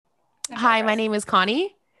Hi, my name is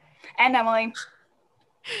Connie. And Emily.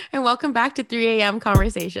 And welcome back to 3 a.m.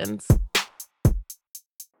 Conversations.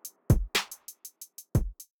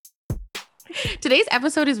 Today's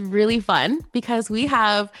episode is really fun because we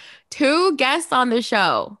have two guests on the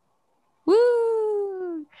show.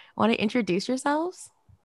 Woo! Want to introduce yourselves?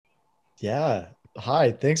 Yeah.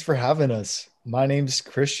 Hi. Thanks for having us. My name's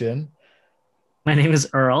Christian. My name is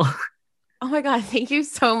Earl. Oh my God, thank you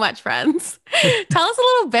so much, friends. Tell us a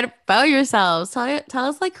little bit about yourselves. Tell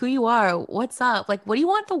us like who you are. What's up? Like, what do you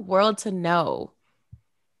want the world to know?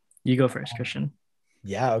 You go first, Christian.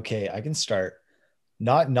 Yeah. Okay. I can start.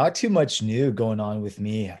 Not too much new going on with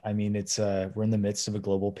me. I mean, it's we're in the midst of a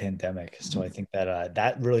global pandemic, so I think that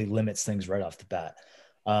that really limits things right off the bat.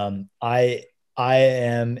 I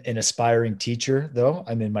am an aspiring teacher, though.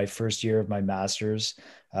 I'm in my first year of my master's,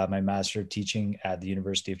 my master of teaching at the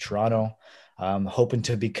University of Toronto. Hoping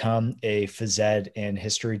to become a phys ed and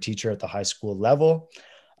history teacher at the high school level.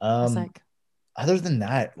 Other than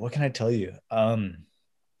that, what can I tell you?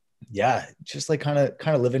 Yeah, just like kind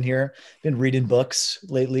of living here. Been reading books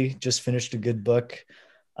lately. Just finished a good book.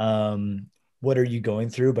 What Are You Going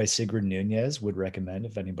Through by Sigrid Nunez. Would recommend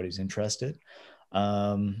if anybody's interested.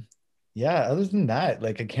 Yeah, other than that,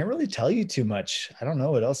 like I can't really tell you too much. I don't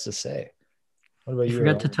know what else to say. What about you? You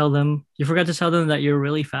forgot to tell them that you're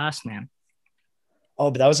really fast, man.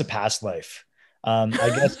 Oh, but that was a past life. I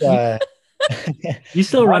guess you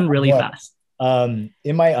still run really fast. In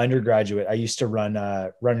my undergraduate, I used to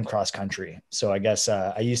run cross country. So I guess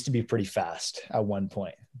I used to be pretty fast at one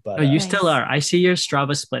point. But you still are. I see your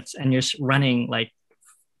Strava splits and you're running like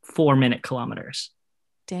 4-minute kilometers.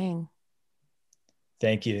 Dang.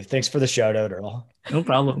 Thank you. Thanks for the shout out, Earl. No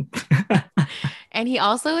problem. And he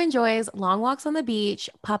also enjoys long walks on the beach,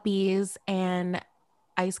 puppies, and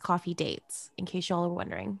iced coffee dates, in case y'all are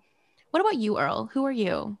wondering. What about you, Earl? Who are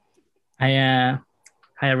you? Hi,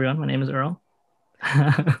 everyone. My name is Earl.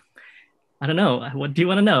 I don't know. What do you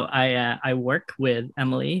want to know? I work with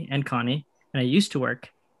Emily and Connie, and I used to work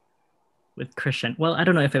with Christian. Well, I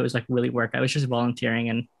don't know if it was like really work. I was just volunteering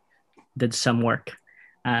and did some work.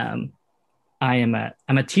 I'm a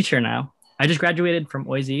teacher now. I just graduated from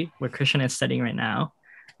OISE, where Christian is studying right now.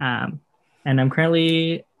 And I'm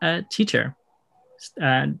currently a teacher.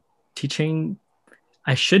 Teaching,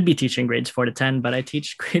 I should be teaching grades 4 to 10, but I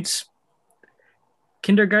teach grades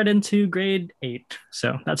kindergarten to grade 8.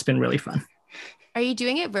 So that's been really fun. Are you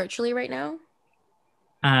doing it virtually right now?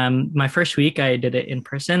 My first week I did it in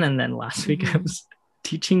person, and then last week I was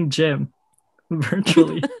teaching gym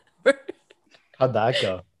virtually. How'd that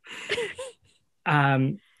go?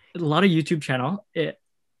 A lot of YouTube channel.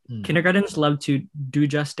 Kindergartens love to do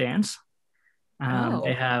Just Dance.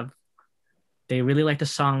 They really like the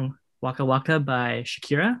song Waka Waka by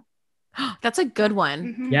Shakira. That's a good one.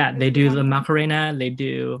 Mm-hmm. Yeah, they do the Macarena. They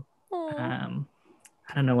do I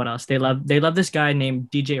don't know what else. They love this guy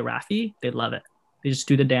named DJ Raffi. They love it. They just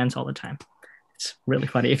do the dance all the time. It's really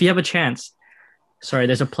funny. If you have a chance, sorry,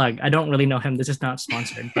 there's a plug. I don't really know him. This is not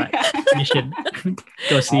sponsored, but you should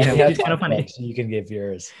go see him. He's kind of funny. So you can give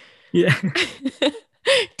yours. Yeah.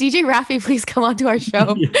 DJ Raffi, please come on to our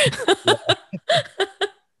show.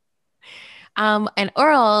 And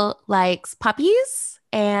Earl likes puppies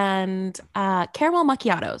and caramel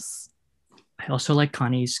macchiatos. I also like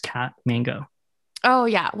Connie's cat, Mango. Oh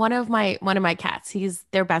yeah, one of my cats.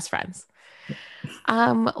 They're best friends.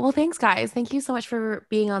 Well, thanks guys. Thank you so much for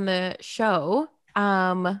being on the show.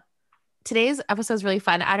 Today's episode is really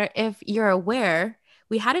fun. I don't if you're aware,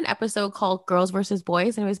 we had an episode called Girls versus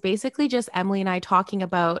Boys, and it was basically just Emily and I talking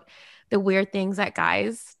about the weird things that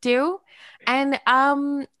guys do. And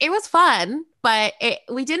it was fun, but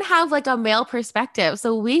we didn't have like a male perspective.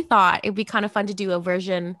 So we thought it'd be kind of fun to do a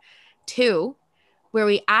version 2 where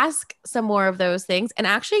we ask some more of those things and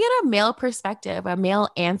actually get a male perspective, a male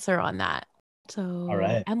answer on that. So all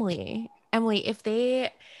right. Emily, if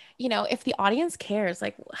they, if the audience cares,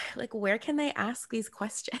 like where can they ask these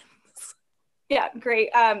questions? Yeah, great.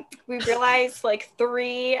 We realized like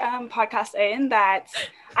 3 podcasts in that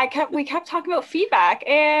we kept talking about feedback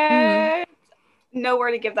and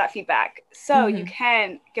nowhere to give that feedback. So you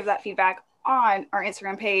can give that feedback on our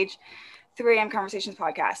Instagram page, 3am Conversations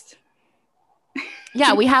Podcast.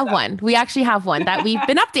 Yeah, we have one. We actually have one that we've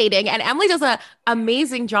been updating, and Emily does an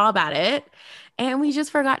amazing job at it, and we just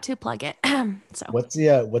forgot to plug it. So what's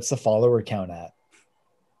the follower count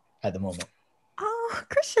at the moment? Oh,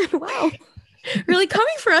 Christian, wow. Really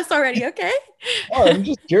coming for us already. Okay. Oh, I'm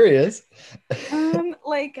just curious.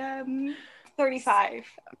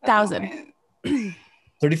 35,000.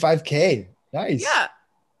 35K. Nice.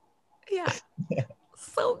 Yeah.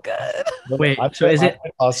 so good. Wait, so is it- I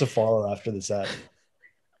also follow after the set.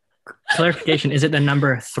 Clarification: is it the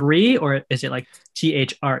number 3 or is it like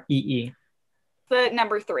THREE? The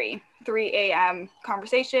number 3 a.m.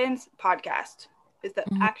 Conversations podcast is the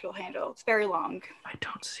actual handle. It's very long. I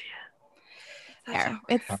don't see it. There.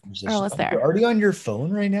 It's Conversation. Earl is there. You're already on your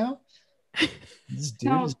phone right now? This dude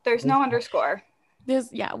No, is- there's no underscore. There's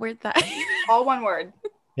where's that? All one word.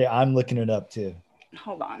 Yeah, I'm looking it up too.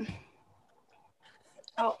 Hold on.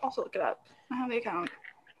 I'll also look it up. I have the account.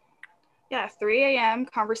 Yeah, 3 a.m.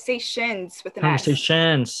 Conversations with an S.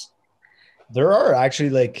 Conversations. There are actually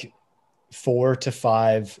like 4 to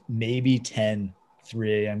 5, maybe 10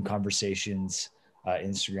 3 a.m. conversations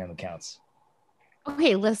Instagram accounts.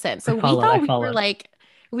 Okay, listen. So I follow.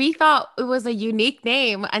 we thought it was a unique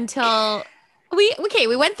name until we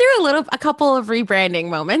went through a couple of rebranding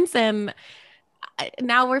moments, and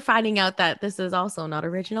now we're finding out that this is also not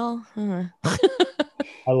original.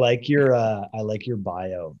 I like your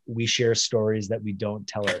bio. We share stories that we don't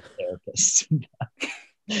tell our therapists.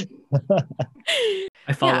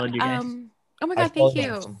 I followed you guys. Oh my I god, thank followed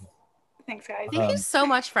you. them. Thanks, guys. Thank you so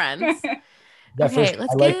much, friends. Yeah, Okay, I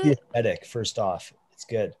like the aesthetic. First off, it's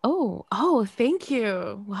good. Oh, thank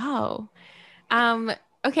you. Wow.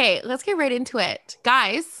 Okay, let's get right into it.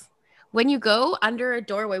 Guys, when you go under a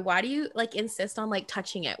doorway, why do you like insist on like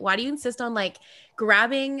touching it? Why do you insist on like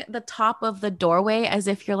grabbing the top of the doorway as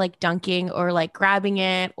if you're like dunking, or like grabbing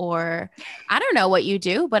it, or I don't know what you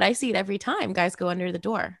do, but I see it every time guys go under the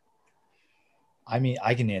door. I mean,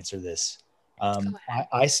 I can answer this.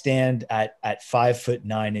 I stand at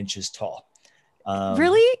 5'9" tall.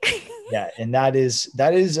 Really? Yeah, and that is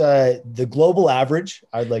the global average,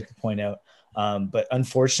 I'd like to point out. But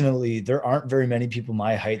unfortunately, there aren't very many people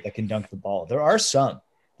my height that can dunk the ball. There are some,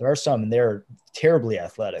 and they're terribly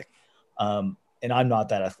athletic. And I'm not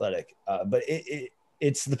that athletic. But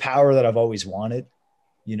it's the power that I've always wanted,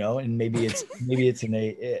 you know. And maybe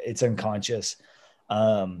it's unconscious.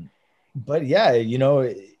 But yeah, you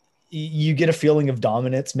know, you get a feeling of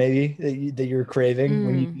dominance, maybe that you're craving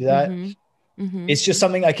when you do that. Mm-hmm. It's just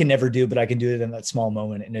something I can never do, but I can do it in that small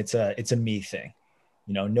moment, and it's a me thing.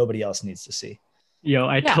 You know, nobody else needs to see. Yo,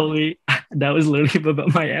 totally, that was literally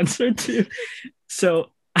about my answer too. So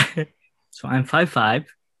I'm 5'5",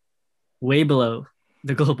 way below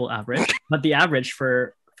the global average, but the average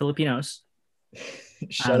for Filipinos,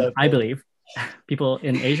 Shut up. I believe, people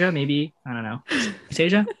in Asia, maybe, I don't know, East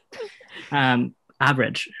Asia,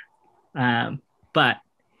 average. But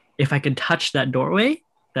if I could touch that doorway,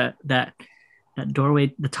 that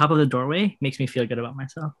doorway, the top of the doorway makes me feel good about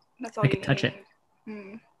myself. That's all I you can touch need.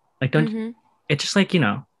 it. Like, don't, it's just like, you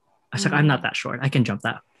know, I was like, I'm not that short. I can jump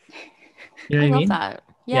that. You know what I mean? That.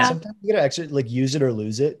 Yeah. Sometimes you gotta actually like use it or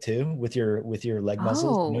lose it too with your leg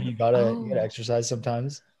muscles. You know, you gotta exercise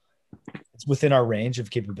sometimes. It's within our range of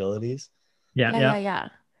capabilities. Yeah.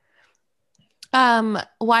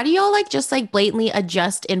 Why do y'all like just like blatantly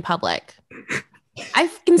adjust in public?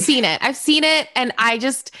 I've seen it, and I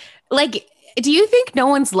just like, do you think no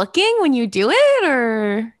one's looking when you do it,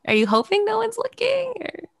 or are you hoping no one's looking?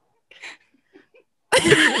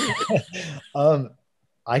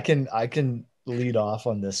 I can lead off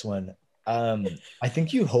on this one. I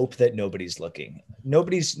think you hope that nobody's looking.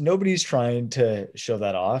 Nobody's trying to show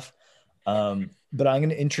that off. But I'm going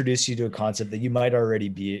to introduce you to a concept that you might already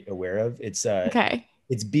be aware of. It's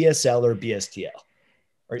it's BSL or BSTL.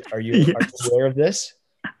 Are you aware of this?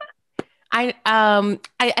 I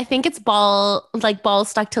think it's ball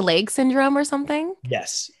stuck to leg syndrome or something.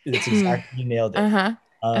 Yes, it's exactly, you nailed it.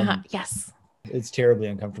 Yes. It's terribly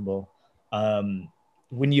uncomfortable.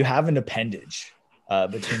 When you have an appendage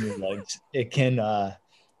between your legs, it can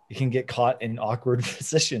get caught in awkward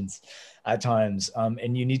positions at times,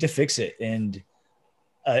 and you need to fix it. And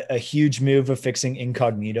a huge move of fixing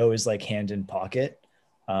incognito is like hand in pocket.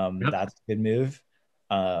 That's a good move.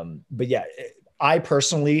 But yeah, I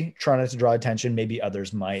personally try not to draw attention. Maybe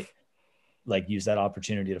others might like use that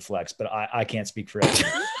opportunity to flex, but I can't speak for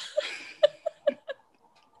everyone.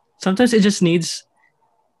 Sometimes it just needs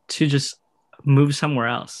to just move somewhere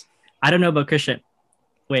else. I don't know about Christian.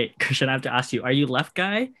 Wait, Christian, I have to ask you, are you left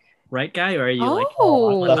guy, right guy, or are you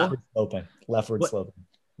leftward sloping? Leftward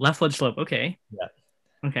slope. Okay. Yeah.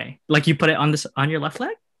 Okay. Like you put it on your left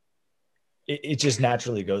leg? It just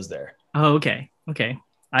naturally goes there. Oh, okay. Okay.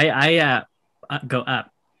 I go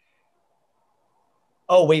up.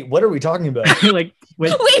 Oh, wait, what are we talking about? Like,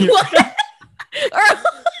 wait, what?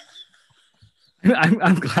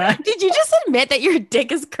 I'm glad. Did you just admit that your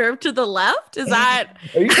dick is curved to the left? Is that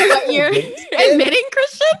are you what you're admitting,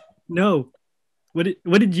 Christian? No. What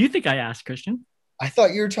did you think I asked, Christian? I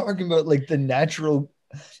thought you were talking about like the natural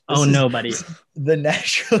Oh, is no, buddy. the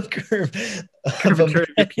natural curve of Curvature.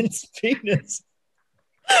 a man's penis.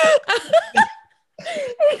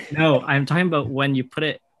 No, I'm talking about when you put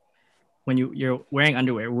it, when you're wearing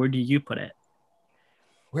underwear, where do you put it?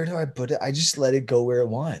 Where do I put it? I just let it go where it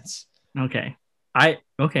wants. Okay.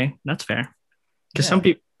 Okay, that's fair. Because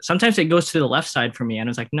Yeah. sometimes it goes to the left side for me, and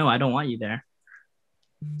it's like, no, I don't want you there.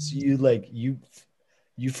 So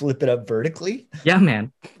you flip it up vertically? Yeah,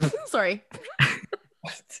 man. Sorry.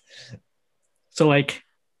 What? So like,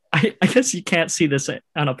 I guess you can't see this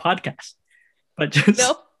on a podcast, but just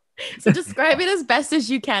No. So describe it as best as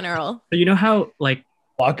you can, Earl. so you know how like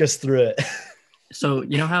Walk us through it. so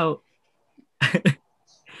you know how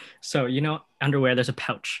so you know underwear there's a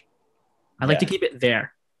pouch. I like to Yeah. keep it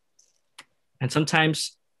there. And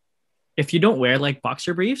sometimes if you don't wear like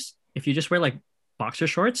boxer briefs, if you just wear like boxer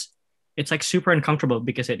shorts, it's like super uncomfortable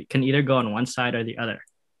because it can either go on one side or the other.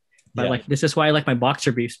 But Yeah. like this is why I like my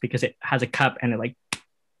boxer briefs because it has a cup and it like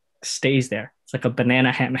stays there. It's like a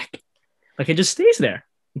banana hammock. Like it just stays there.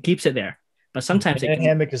 It keeps it there. But sometimes Banana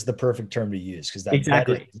hammock is the perfect term to use because that is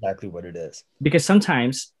Exactly. exactly what it is. because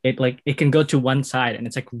sometimes it can go to one side and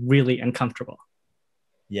it's like really uncomfortable.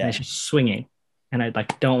 And Yeah. it's just swinging. And I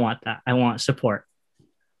like don't want that. I want support.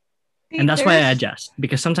 See, And that's why I there's- adjust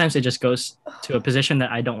because sometimes it just goes to a position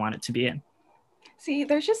that I don't want it to be in. See,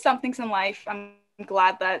 there's just some things in life I'm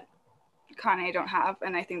glad that Connie and I don't have,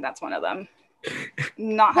 and I think that's one of them.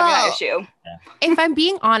 Not having that Well, issue. If I'm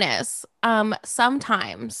being honest,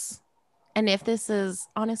 sometimes, and if this is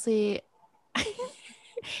honestly,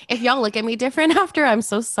 if y'all look at me different after, I'm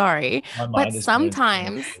so sorry. My mind But is going in so many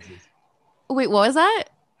sometimes, places. wait, what was that?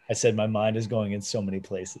 I said my mind is going in so many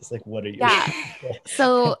places. Like, what are you? Yeah.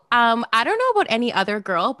 So, I don't know about any other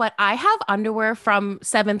girl, but I have underwear from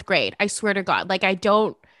 7th grade. I swear to God, like I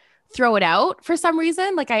don't throw it out for some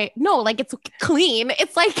reason. Like it's clean.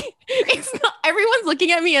 It's like it's not. Everyone's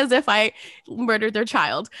looking at me as if I murdered their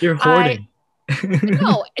child. You're hoarding.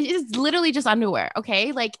 No, it's literally just underwear.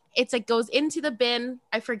 Okay, like it's like goes into the bin.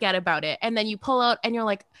 I forget about it, and then you pull out, and you're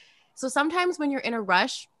like, so sometimes when you're in a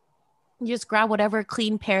rush, you just grab whatever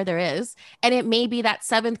clean pair there is, and it may be that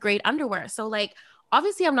 7th grade underwear. So like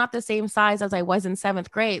obviously I'm not the same size as I was in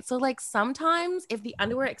 7th grade. So like sometimes if the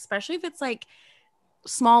underwear, especially if it's like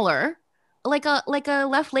smaller, like a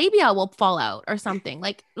left labia will fall out or something.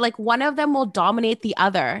 Like one of them will dominate the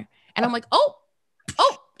other. And I'm like, oh,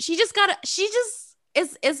 she just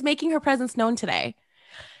is making her presence known today.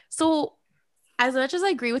 So as much as I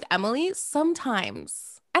agree with Emily,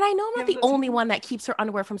 sometimes, and I know I'm not Yeah, the but only one that keeps her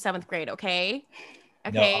underwear from 7th grade, okay? No,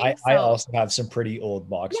 Okay. I so- also have some pretty old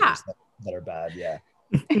boxers Yeah. that are bad. Yeah.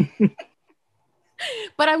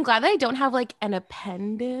 but I'm glad that I don't have like an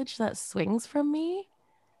appendage that swings from me.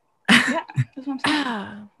 Yeah, that's what I'm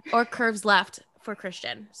saying. Or curves left for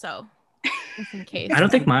Christian. So just in case. I don't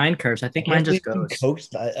think mine curves. I think mine just You goes.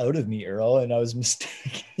 coaxed that out of me, Earl, and I was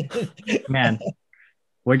mistaken. Man,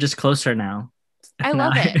 we're just closer now. I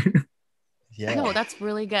love it. Yeah. No, that's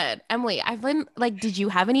really good. Emily, I've been like, did you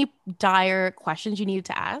have any dire questions you needed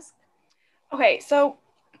to ask? Okay, so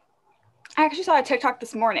I actually saw a TikTok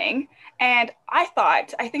this morning, and I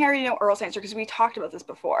think I already know Earl's answer because we talked about this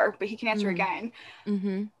before, but he can answer Mhm. again.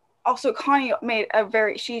 Mm-hmm. Also, Connie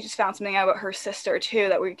she just found something out about her sister too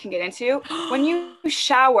that we can get into. When you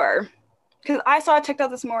shower, because I saw a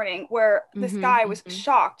TikTok this morning where this Mhm, guy was mhm.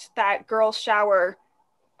 shocked that girls shower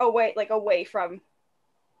away from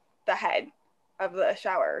the head of the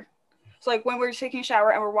shower. So like when we're taking a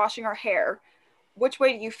shower and we're washing our hair, which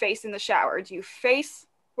way do you face in the shower? Do you face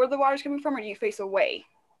where the water's coming from, or do you face away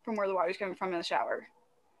from where the water's coming from in the shower?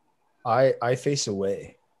 I face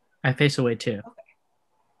away. I face away too.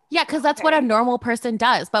 Yeah, because that's what a Okay. normal person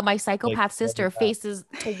does. But my psychopath Like, sister what is that? faces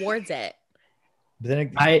towards it. But then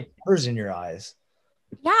it I hers in your eyes.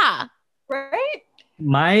 Yeah. Right?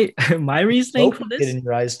 my reasoning Soap for would get this. in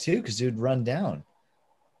your eyes too, because it would run down.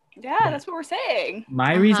 Yeah, that's what we're saying.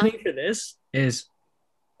 My Uh-huh. reasoning for this is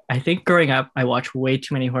I think growing up, I watched way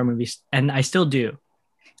too many horror movies, and I still do.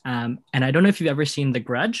 And I don't know if you've ever seen The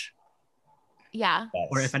Grudge, Yeah. Yes.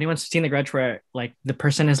 or if anyone's seen The Grudge, where like the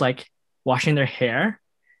person is like washing their hair,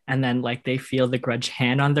 and then like they feel the grudge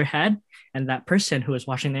hand on their head, and that person who was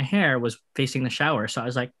washing their hair was facing the shower. So I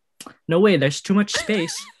was like, no way, there's too much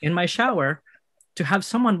space in my shower to have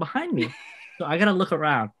someone behind me. So I gotta look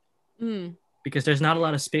around Mm. because there's not a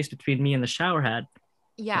lot of space between me and the shower head.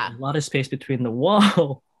 Yeah. There's a lot of space between the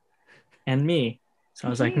wall and me. So I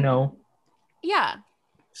was like, no. Yeah.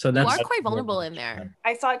 So You that's are quite vulnerable in there.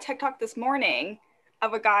 I saw a TikTok this morning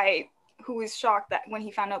of a guy who was shocked that when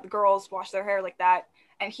he found out the girls wash their hair like that,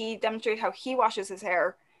 and he demonstrated how he washes his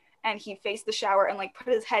hair, and he faced the shower and like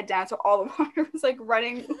put his head down, so all the water was like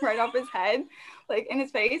running right off his head, like in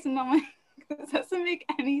his face. And I'm like, this doesn't make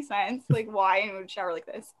any sense. Like, why anyone would shower like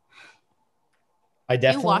this? I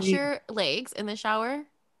definitely You wash your legs in the shower?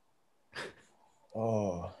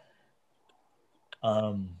 Oh.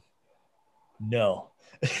 No.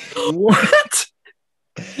 What?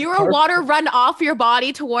 You're a water run off your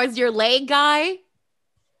body towards your leg guy?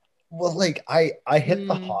 Well, like I hit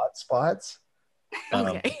the hot spots.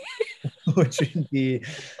 Okay. Which would be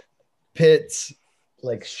pits,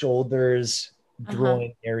 like shoulders,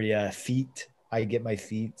 groin area, feet. I get my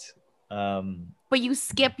feet. But you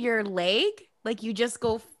skip your leg? Like you just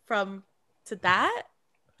go from to that?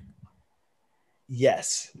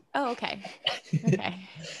 Yes. Oh, okay. Okay.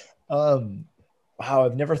 Wow,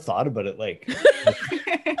 I've never thought about it like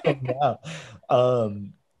now.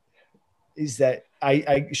 Is that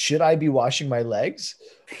I should I be washing my legs?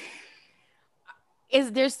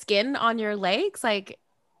 Is there skin on your legs? Like,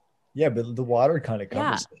 yeah, but the water kind of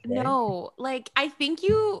covers it, right? No, like I think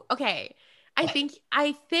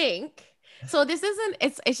so this isn't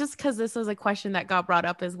it's just because this was a question that got brought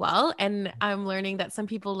up as well, and I'm learning that some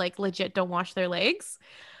people like legit don't wash their legs.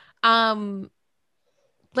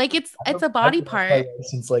 Like it's a body part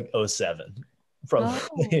since like 07 from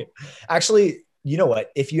Oh. Actually, you know what,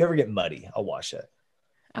 if you ever get muddy, I'll wash it.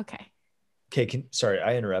 Okay. Sorry,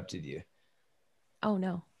 I interrupted you. Oh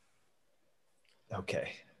no.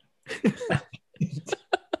 Okay.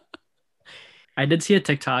 I did see a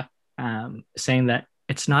TikTok saying that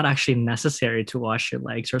it's not actually necessary to wash your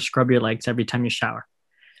legs or scrub your legs every time you shower,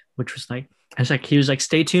 which was like, he was like,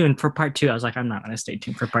 stay tuned for part 2. I was like, I'm not going to stay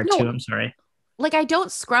tuned for part 2. I'm sorry. Like I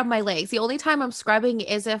don't scrub my legs. The only time I'm scrubbing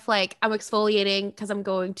is if like I'm exfoliating because I'm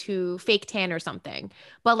going to fake tan or something.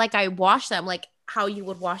 But like I wash them like how you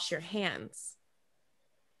would wash your hands.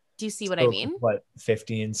 Do you see what I mean? What,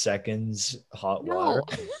 15 seconds hot water?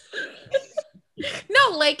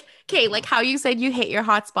 No, like, okay, like how you said you hate your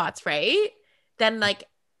hot spots, right? Then like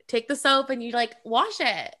take the soap and you like wash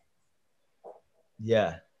it.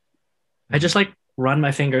 Yeah. I just like run my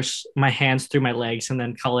hands through my legs and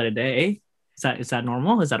then call it a day. Is that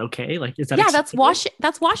normal? Is that okay? Like, is that acceptable?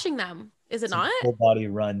 That's washing them. Is it It's not? Full body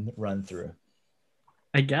run through.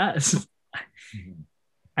 I guess.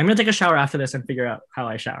 I'm gonna take a shower after this and figure out how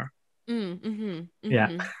I shower.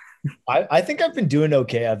 Yeah. I think I've been doing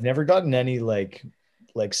okay. I've never gotten any like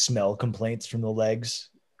smell complaints from the legs.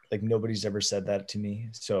 Like nobody's ever said that to me.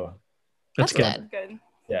 So That's good. Good.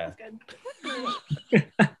 Yeah. That's good.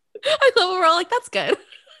 I love it. We're all like, that's good.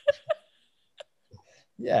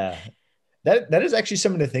 Yeah. That is actually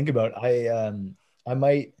something to think about. I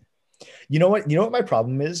might, you know what my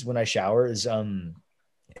problem is when I shower is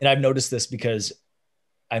and I've noticed this because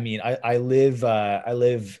I mean I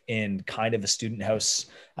live in kind of a student house,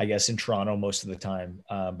 I guess, in Toronto most of the time.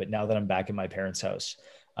 But now that I'm back in my parents' house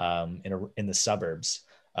in the suburbs,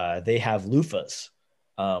 they have loofahs,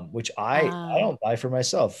 which I don't buy for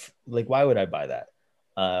myself. Like, why would I buy that?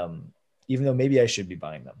 Even though maybe I should be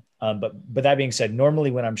buying them. But that being said,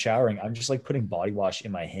 normally when I'm showering, I'm just like putting body wash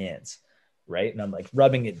in my hands, right? And I'm like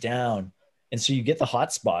rubbing it down. And so you get the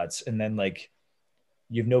hot spots and then like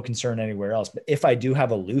you have no concern anywhere else. But if I do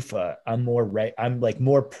have a loofah, I'm like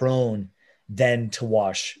more prone then to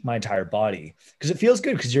wash my entire body because it feels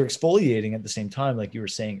good because you're exfoliating at the same time, like you were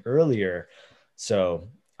saying earlier. So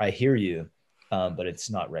I hear you, but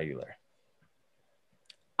it's not regular.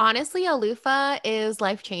 Honestly, a loofah is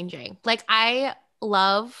life-changing. Like I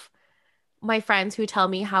love my friends who tell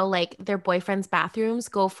me how like their boyfriend's bathrooms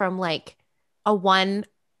go from like a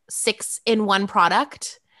 6-in-1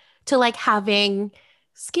 product to like having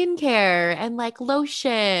skincare and like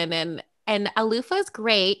lotion and a loofah is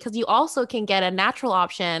great because you also can get a natural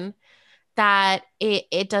option that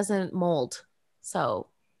it doesn't mold. So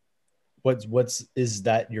is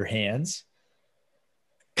that your hands?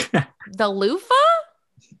 The loofah?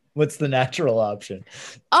 What's the natural option?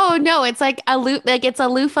 Oh no, it's like it's a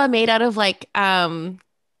loofah made out of like I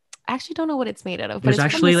actually don't know what it's made out of, but There's it's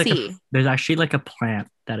actually from the sea. there's actually like a plant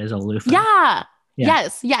that is a loofah. Yeah. Yeah.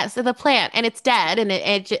 Yes, the plant, and it's dead, and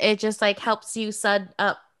it just like helps you sud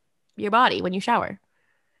up your body when you shower.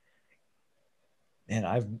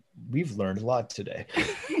 Man, we've learned a lot today.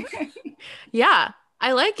 Yeah,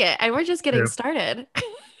 I like it, and we're just getting started.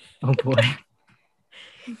 Oh boy.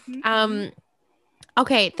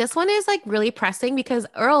 Okay, this one is like really pressing because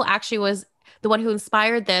Earl actually was the one who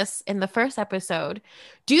inspired this in the first episode.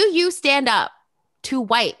 Do you stand up to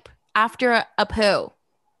wipe after a poo?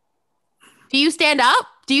 Do you stand up?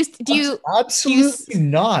 Do you Absolutely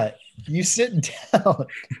not. You sit down.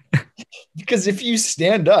 Because if you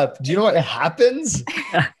stand up, do you know what happens?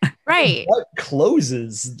 Right. What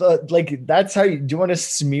closes? That's how do you want to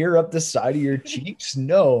smear up the side of your cheeks?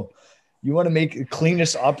 No. You want to make the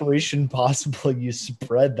cleanest operation possible. You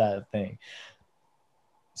spread that thing.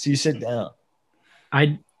 So you sit down.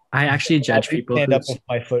 I actually judge people stand who up if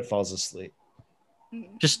my foot falls asleep.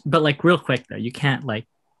 but like real quick though, you can't like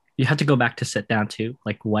you have to go back to sit down to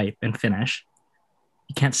like wipe and finish.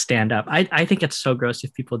 You can't stand up. I think it's so gross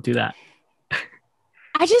if people do that.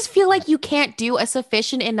 I just feel like you can't do a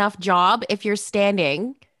sufficient enough job if you're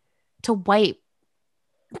standing to wipe.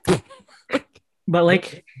 But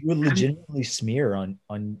like you would legitimately smear on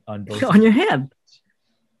both on your hand.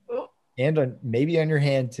 And on maybe on your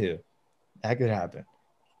hand too. That could happen.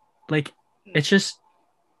 Like it's just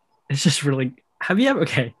really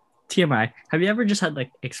TMI. Have you ever just had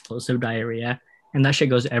like explosive diarrhea and that shit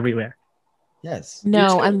goes everywhere? Yes.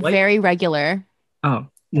 No, I'm very regular. Oh,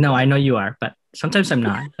 no, I know you are, but sometimes I'm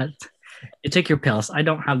not. But you take your pills. I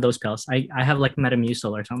don't have those pills. I have like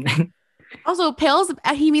Metamucil or something. Also, pills,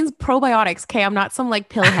 he means probiotics. Okay, I'm not some like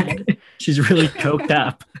pill head. She's really coked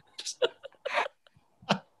up.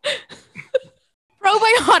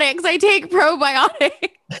 Probiotics. I take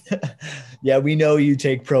probiotics. Yeah, we know you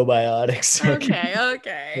take probiotics.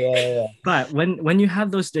 Okay. Yeah. But when you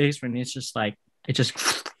have those days when it's just like it just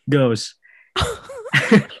goes.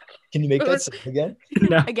 Can you make that sound again?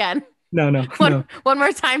 No. Again. No. One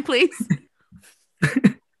more time, please.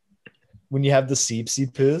 When you have the seepsy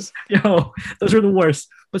poos? Yo, those are the worst.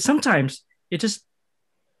 But sometimes it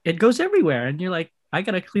goes everywhere and you're like, I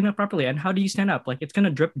gotta clean up properly. And how do you stand up? Like it's gonna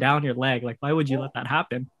drip down your leg. Like why would you let that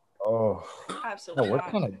happen? Oh, absolutely. What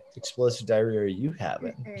kind of explosive diarrhea are you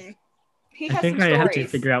having? Mm-hmm. I think I have to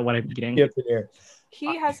figure out what I'm eating.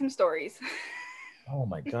 He has some stories. Oh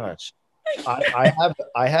my gosh. I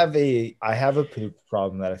have a poop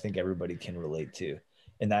problem that I think everybody can relate to,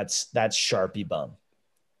 and that's Sharpie bum.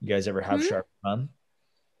 You guys ever have Sharpie bum?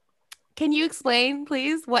 Can you explain,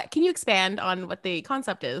 please? Can you expand on what the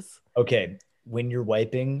concept is? Okay, when you're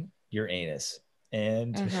wiping your anus,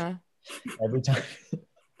 and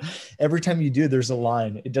every time you do, there's a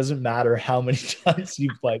line. It doesn't matter how many times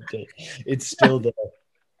you've wiped it; it's still there.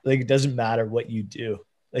 Like it doesn't matter what you do.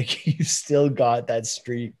 Like you still got that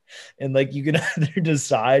streak, and like you can either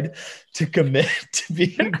decide to commit to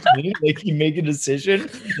being clean, like you make a decision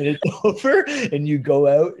and it's over, and you go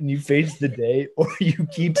out and you face the day, or you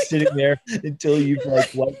keep sitting there until you've like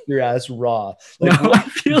wiped your ass raw. Like, no, I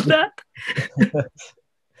feel that.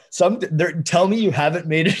 Tell me you haven't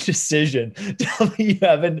made a decision. Tell me you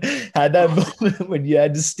haven't had that moment when you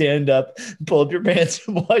had to stand up, pull up your pants,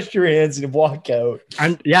 and wash your hands and walk out.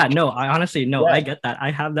 I honestly, I get that.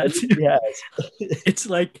 I have that too. Yes. It's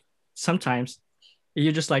like sometimes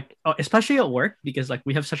you're just like, especially at work, because like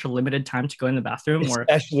we have such a limited time to go in the bathroom,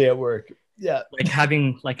 especially at work. Yeah. Like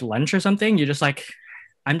having like lunch or something, you're just like,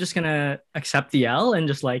 I'm just gonna accept the L and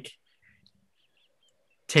just like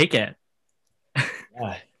take it.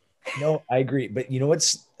 Yeah. No, I agree. But you know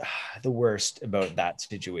what's the worst about that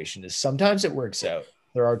situation is sometimes it works out.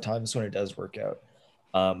 There are times when it does work out,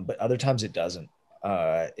 but other times it doesn't.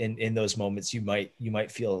 In those moments, you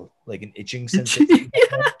might feel like an itching sensation.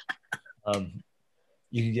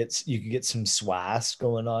 You could get some swass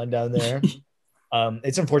going on down there.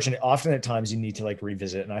 It's unfortunate. Often at times you need to like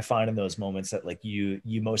revisit. And I find in those moments that like you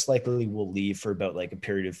most likely will leave for about like a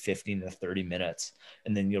period of 15 to 30 minutes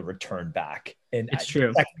and then you'll return back. And it's true.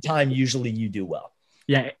 The second time, usually you do well.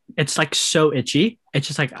 Yeah. It's like so itchy. It's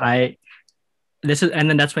just like and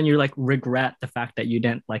then that's when you like regret the fact that you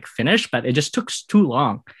didn't like finish, but it just took too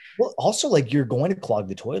long. Well, also like you're going to clog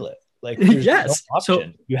the toilet. Like yes. No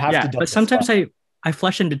option. So you have to. But sometimes I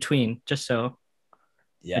flush in between just so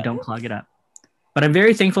I don't clog it up. But I'm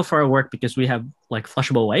very thankful for our work because we have like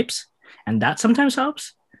flushable wipes and that sometimes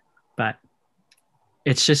helps. But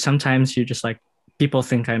it's just sometimes you just like people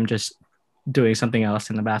think I'm just doing something else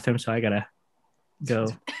in the bathroom. So I gotta go.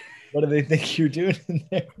 What do they think you're doing in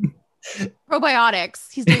there?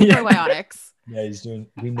 Probiotics. He's doing probiotics. Yeah,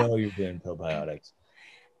 we know you're doing probiotics.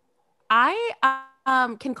 I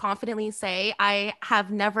can confidently say I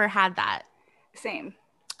have never had that. Same.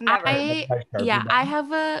 Never. I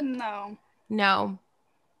have a No.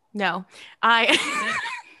 I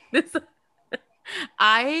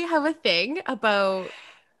have a thing about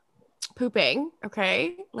pooping.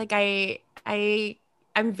 Okay. Like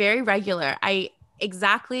I'm very regular. I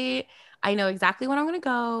know exactly when I'm going to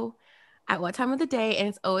go, at what time of the day. And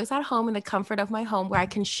it's always at home in the comfort of my home where I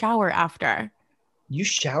can shower after. You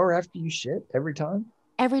shower after you shit every time?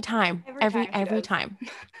 Every time. Every time.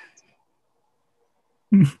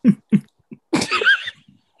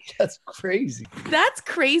 That's crazy. That's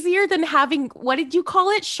crazier than having, what did you call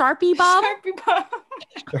it? Sharpie bum? Sharpie bum.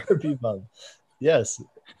 Sharpie bum. Yes.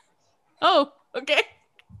 Oh, okay.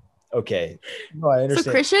 Okay. No, I understand.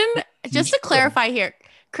 So Christian, just to clarify here,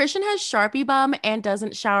 Christian has Sharpie bum and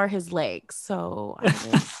doesn't shower his legs. So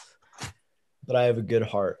but I have a good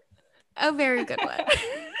heart. a very good one.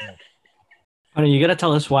 Honey, you gotta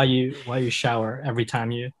tell us why you shower every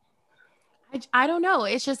time you. I don't know.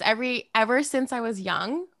 It's just ever since I was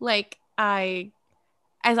young, like as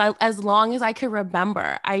long as I could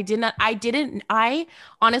remember, I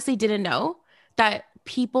honestly didn't know that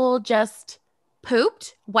people just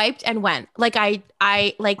pooped, wiped, and went. Like I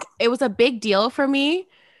like it was a big deal for me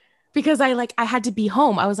because I had to be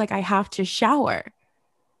home. I was like, I have to shower.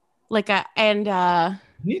 You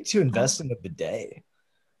need to invest in a bidet.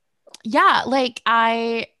 Yeah, like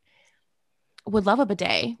I would love a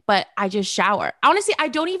bidet, but I just shower. Honestly, I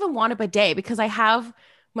don't even want a bidet because I have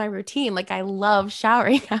my routine. Like I love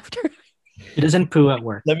showering after. He doesn't poo at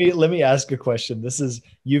work. Let me ask a question. This is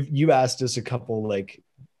you asked us a couple like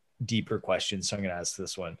deeper questions, so I'm gonna ask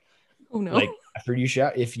this one. Oh no. Like after you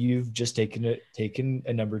shower, if you've just taken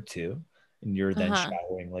a number 2 and you're then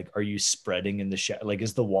showering, like are you spreading in the shower? Like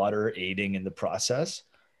is the water aiding in the process?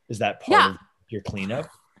 Is that part of your cleanup?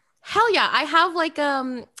 Hell yeah. I have like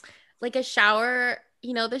a shower,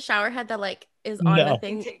 the shower head that like is on the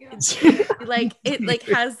thing. Like it like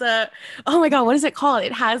has a, oh my God, what is it called?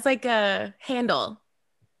 It has like a handle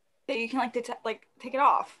that you can like take it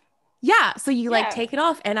off. Yeah. So you like take it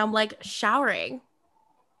off and I'm like showering.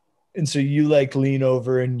 And so you like lean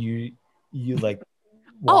over and you like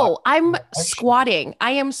I'm squatting.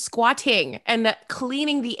 I am squatting and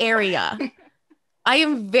cleaning the area. I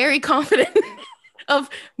am very confident of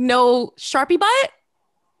no Sharpie butt.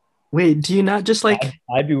 Wait, do you not just like...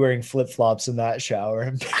 I'd be wearing flip-flops in that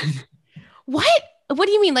shower. What? What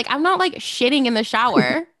do you mean? Like, I'm not like shitting in the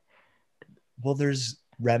shower. Well, there's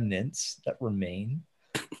remnants that remain.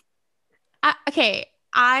 Okay.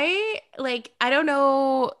 I don't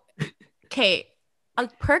know. Okay. A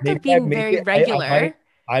perk of being very regular.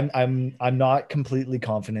 I'm not completely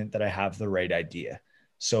confident that I have the right idea.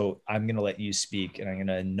 So I'm going to let you speak and I'm going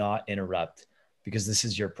to not interrupt because this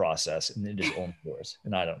is your process and it is only yours.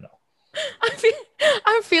 And I don't know.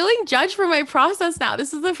 I'm feeling judged for my process now.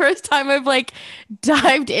 This is the first time I've like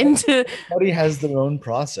dived into. Everybody has their own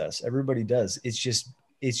process. Everybody does. It's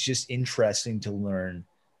just interesting to learn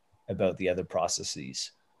about the other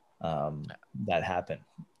processes that happen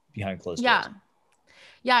behind closed doors.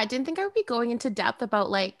 Yeah, I didn't think I would be going into depth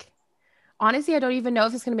about like, honestly, I don't even know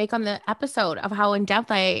if it's going to make on the episode of how in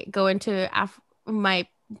depth I go into my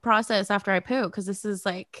process after I poo. Cause this is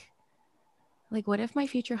like, what if my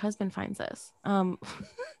future husband finds this? Well,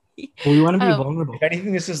 we want to be vulnerable. If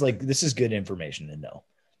anything, this is good information to know.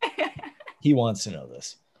 He wants to know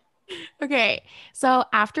this. Okay. So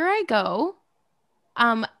after I go,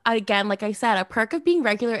 again, like I said, a perk of being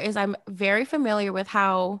regular is I'm very familiar with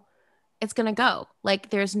how it's going to go. Like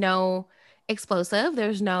there's no explosive,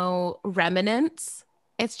 there's no remnants.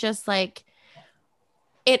 It's just like,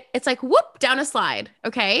 it's like whoop down a slide.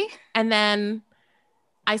 Okay. And then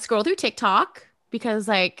I scroll through TikTok because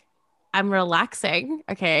like I'm relaxing.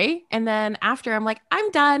 Okay. And then after I'm like,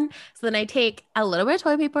 I'm done. So then I take a little bit of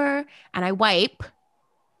toilet paper and I wipe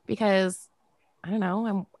because I don't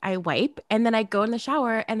know, I wipe and then I go in the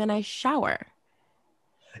shower and then I shower.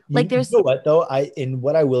 Like there's, you know what though?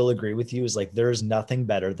 What I will agree with you is like, there's nothing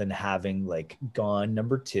better than having like gone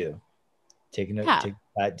number 2, taking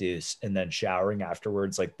that deuce and then showering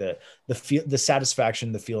afterwards. Like the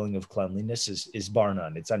satisfaction, the feeling of cleanliness is bar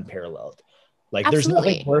none. It's unparalleled. Like Absolutely. There's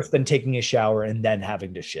nothing worse than taking a shower and then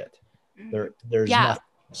having to shit. There's nothing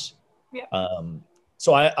else. Yeah.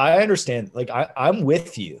 So I understand. Like I'm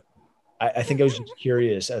with you. I think I was just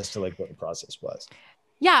curious as to like what the process was.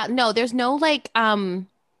 Yeah, no, there's no like I'm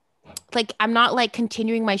not like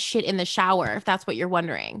continuing my shit in the shower, if that's what you're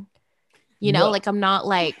wondering. You know, like I'm not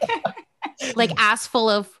like ass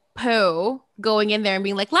full of poo going in there and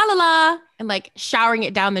being like la la la and like showering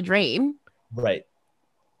it down the drain. Right.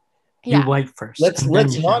 You wipe first. Let's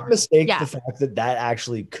not mistake the fact that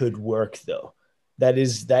actually could work though. That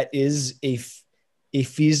is a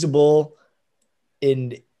feasible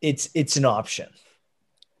and it's an option.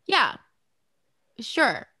 Yeah.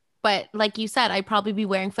 Sure. But like you said, I'd probably be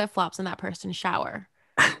wearing flip-flops in that person's shower.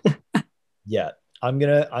 Yeah. I'm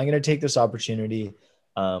gonna take this opportunity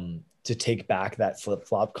to take back that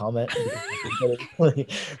flip-flop comment.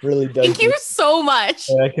 really does. Thank you so much.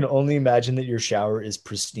 I can only imagine that your shower is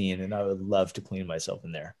pristine and I would love to clean myself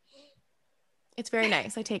in there. It's very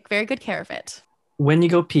nice. I take very good care of it. When you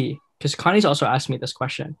go pee, because Connie's also asked me this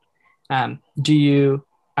question. Do you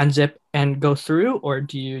unzip and go through, or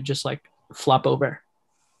do you just like flop over?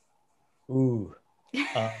 Ooh.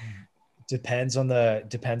 Depends on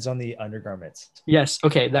the undergarments. Yes.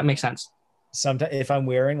 Okay, that makes sense. Sometimes if I'm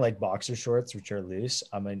wearing like boxer shorts, which are loose,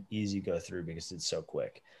 I'm an easy go through because it's so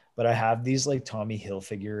quick. But I have these like Tommy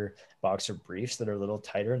Hilfiger boxer briefs that are a little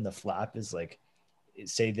tighter, and the flap is like,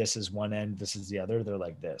 say this is one end, this is the other. They're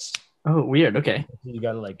like this. Oh, weird. Okay. You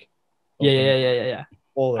got to like, Yeah.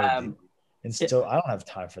 And so I don't have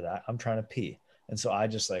time for that. I'm trying to pee. And so I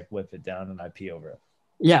just like whip it down and I pee over it.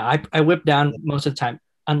 Yeah, I whip down most of the time,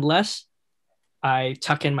 unless I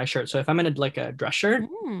tuck in my shirt. So if I'm in like a dress shirt,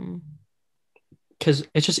 because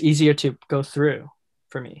it's just easier to go through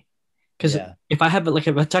for me. Because if I have like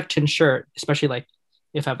a tucked in shirt, especially like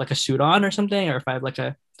if I have like a suit on or something, or if I have like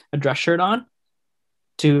a dress shirt on,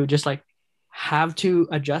 to just like have to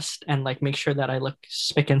adjust and like make sure that I look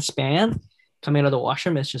spick and span coming out of the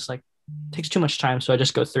washroom, it's just like takes too much time. So I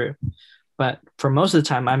just go through. But for most of the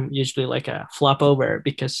time, I'm usually like a flop over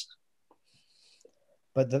because.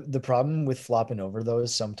 But the problem with flopping over though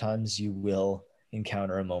is sometimes you will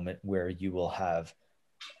encounter a moment where you will have,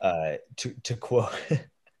 to quote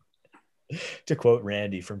to quote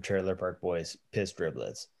Randy from Trailer Park Boys, piss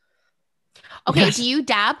driblets. Okay, yes. Do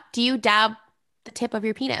you dab the tip of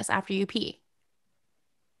your penis after you pee?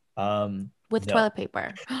 With toilet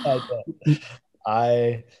paper.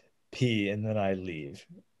 I pee and then I leave.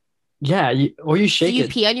 Yeah, or you shake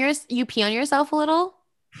it. You pee on yourself a little?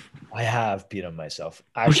 I have peed on myself.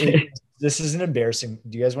 Actually, this is an embarrassing.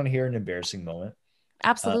 Do you guys want to hear an embarrassing moment?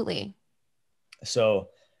 Absolutely. So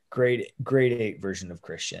grade 8 version of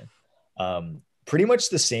Christian. Pretty much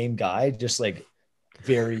the same guy, just like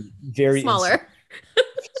very, very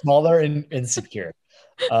smaller and insecure.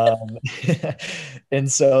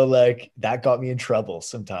 And so like that got me in trouble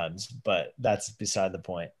sometimes, but that's beside the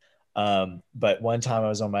point. But one time I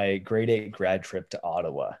was on my grade 8 grad trip to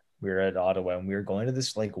Ottawa. We were at Ottawa and we were going to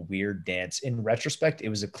this like weird dance. In retrospect, it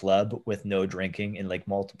was a club with no drinking and like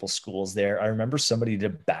multiple schools there. I remember somebody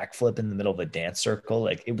did a backflip in the middle of a dance circle.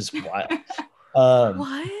 Like it was wild.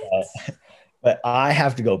 What? But I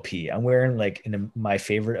have to go pee. I'm wearing like my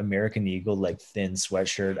favorite American Eagle, like thin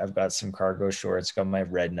sweatshirt. I've got some cargo shorts, got my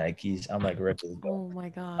red Nikes. I'm like ready to go. Oh my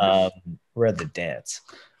gosh. We're at the dance.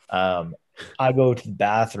 I go to the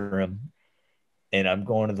bathroom and I'm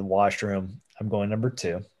going to the washroom. I'm going number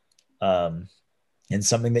 2. And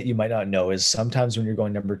something that you might not know is sometimes when you're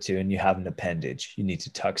going number 2 and you have an appendage, you need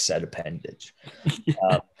to tuck said appendage.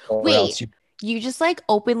 Wait, you just like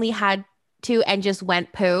openly had to and just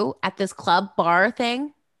went poo at this club bar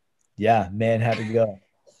thing? Yeah, man had to go.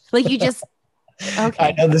 Like you just okay.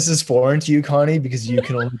 I know this is foreign to you, Connie, because you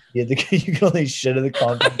can only shit in the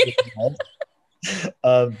compound.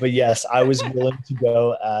 But yes, I was willing to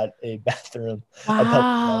go at a bathroom.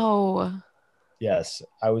 Wow. Yes,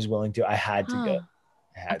 I was willing to. I had to go.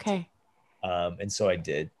 I had to. And so I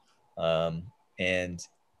did. And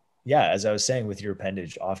yeah, as I was saying, with your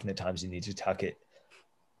appendage, often at times you need to tuck it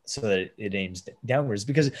so that it aims downwards.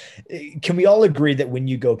 Because can we all agree that when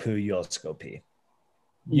you go poo, you also go pee?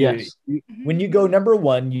 Yes. When you go number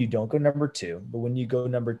 1, you don't go number 2. But when you go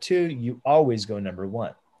number 2, you always go number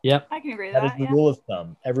 1. Yep. I can agree with that. That is the rule of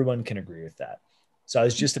thumb. Everyone can agree with that. So I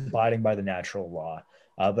was just abiding by the natural law.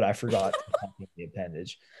 But I forgot to tuck in the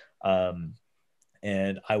appendage.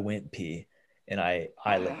 And I went pee. And I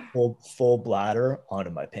like full bladder onto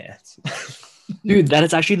my pants. Dude, that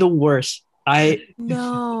is actually the worst.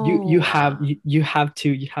 No. You have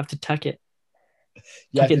to tuck it.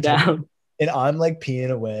 Tuck it down. And I'm like peeing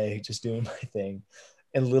away, just doing my thing.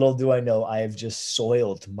 And little do I know, I have just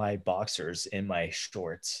soiled my boxers and my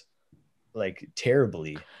shorts like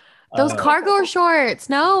terribly. Those cargo shorts.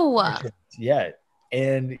 No. Yeah.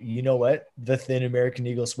 And you know what? The thin American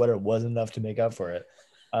Eagle sweater wasn't enough to make up for it.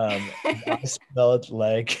 I smelled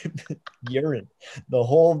like urine the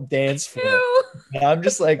whole dance floor. And I'm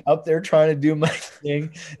just like up there trying to do my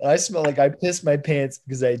thing, and I smell like I pissed my pants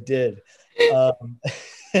because I did.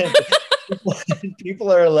 People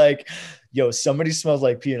are like, "Yo, somebody smells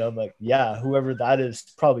like pee," and I'm like, "Yeah, whoever that is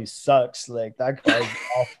probably sucks. Like that guy's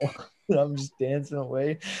awful." And I'm just dancing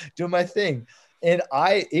away, doing my thing, and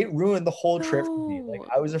it ruined the whole trip for me. Like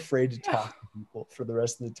I was afraid to talk to people for the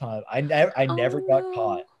rest of the time. I never got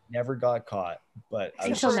caught. Never got caught, but I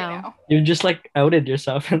was now. You just like outed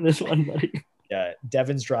yourself in this one, buddy. Yeah,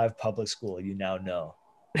 Devon's Drive Public School. You now know.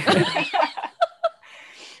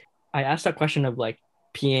 I asked that question of like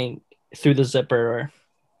peeing through the zipper or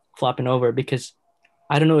flopping over because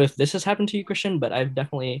I don't know if this has happened to you, Christian, but I've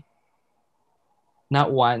definitely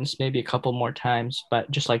not once, maybe a couple more times, but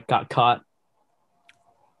just like got caught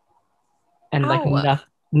and like Ow.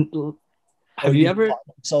 nothing. Have Oh, you ever? pop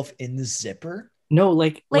yourself in the zipper? No,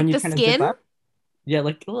 like when you the kind of zip skin? up. Yeah,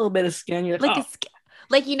 like a little bit of skin. You're like, Like oh,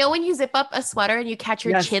 like when you zip up a sweater and you catch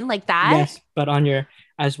your yes, chin like that? yes, but on your,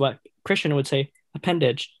 as what Christian would say,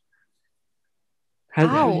 appendage.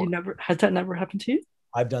 Have you Ow. never? Has that never happened to you?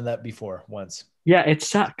 I've done that before once. Yeah, it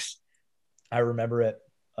sucks. I remember it.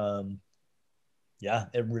 Yeah,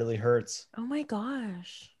 it really hurts. Oh my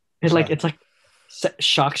gosh. It's like Yeah.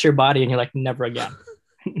 shocks your body, and you're like, never again.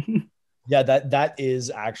 Yeah, that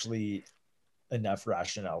is actually enough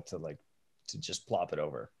rationale to just plop it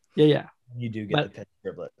over. Yeah. You do get the pinch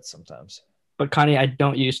driblets sometimes. But Connie, I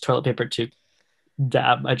don't use toilet paper to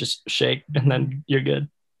dab. I just shake, and then you're good.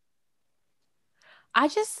 I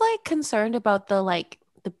just like concerned about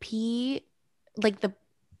the pee, like the,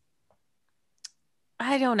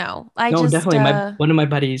 I don't know. No, definitely. One of my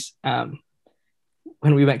buddies,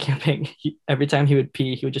 when we went camping, every time he would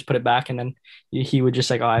pee, he would just put it back, and then he would just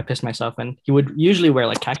like, oh, I pissed myself, and he would usually wear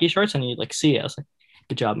like khaki shorts, and you'd like see it. I was like,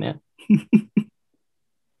 good job, man.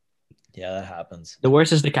 Yeah, that happens. The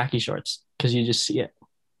worst is the khaki shorts because you just see it.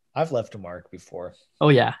 I've left a mark before. Oh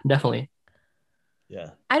yeah, definitely. Yeah.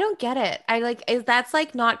 I don't get it. That's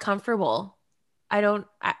like not comfortable. I don't,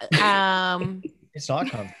 It's not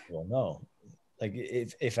comfortable. No. Like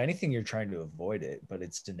if anything, you're trying to avoid it, but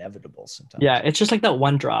it's inevitable sometimes. Yeah, it's just like that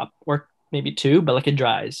one drop or maybe two, but like it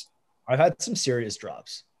dries. I've had some serious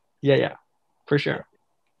drops. Yeah, for sure.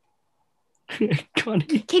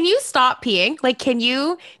 Connie. Can you stop peeing? Like, can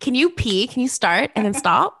you pee? Can you start and then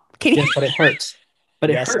stop? Can you? Yes, but it hurts. But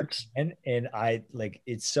it Yes, hurts. And I like,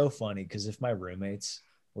 it's so funny because if my roommates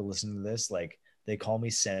will listen to this, like they call me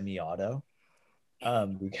semi-auto.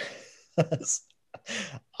 Because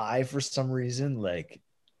I, for some reason, like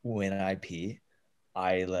when I pee,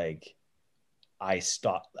 I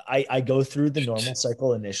stop. I go through the normal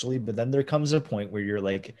cycle initially, but then there comes a point where you're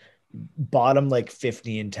like bottom like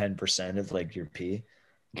 50 and 10% of like your pee.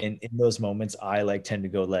 And in those moments, I like tend to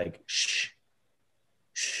go like shh.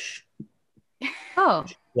 Oh.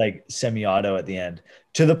 Like semi-auto at the end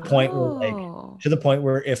to the point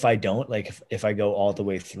where if I don't, like if I go all the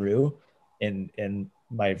way through and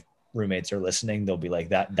my roommates are listening, they'll be like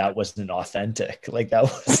that wasn't authentic. Like that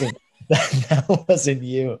wasn't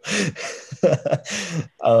you.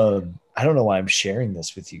 I don't know why I'm sharing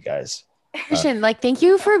this with you guys. Christian, like, thank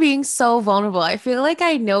you for being so vulnerable. I feel like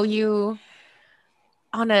I know you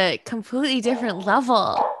on a completely different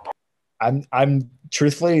level. I'm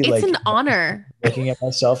truthfully, it's like, an honor looking at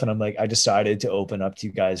myself, and I'm like, I decided to open up to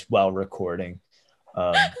you guys while recording.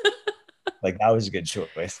 Like that was a good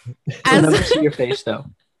choice. I'll never see your face though.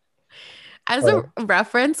 As a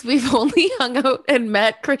reference, we've only hung out and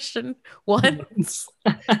met Christian once.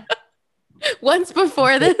 Once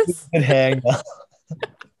before this. Hang up.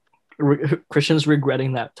 Christian's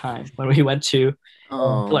regretting that time when we went to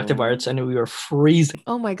Collective Arts and we were freezing.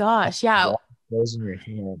 Oh my gosh, yeah. Those in your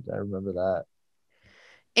hand. I remember that.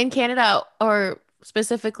 In Canada, or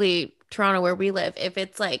specifically Toronto where we live, if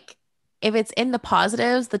it's in the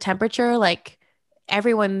positives, the temperature, like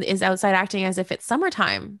everyone is outside acting as if it's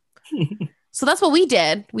summertime. So that's what we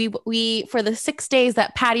did. We for the 6 days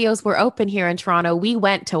that patios were open here in Toronto, we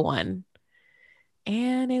went to one.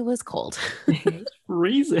 And it was cold. It was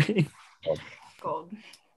freezing. Cold.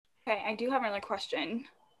 Okay, I do have another question.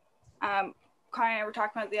 Connie and I were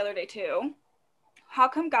talking about it the other day too. How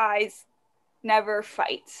come guys never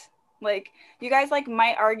fight? Like, you guys like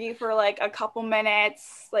might argue for like a couple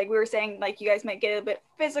minutes. Like we were saying, like you guys might get a bit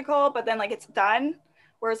physical, but then like it's done.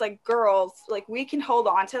 Whereas like girls, like we can hold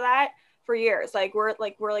on to that for years. Like we're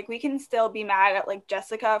like we can still be mad at like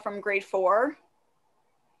Jessica from grade 4,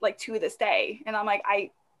 like to this day. And I'm like,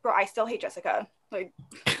 I still hate Jessica. Like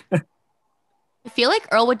I feel like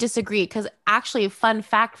Earl would disagree because actually, fun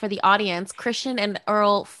fact for the audience, Christian and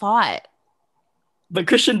Earl fought. But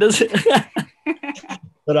Christian doesn't.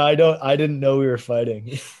 But I didn't know we were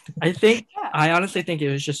fighting. I honestly think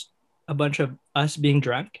it was just a bunch of us being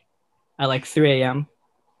drunk at like 3 a.m.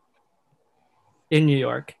 in New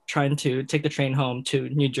York, trying to take the train home to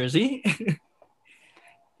New Jersey.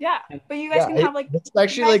 Yeah, but you guys can have like. It's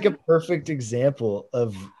actually like a perfect example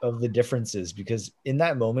of the differences, because in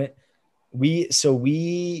that moment, we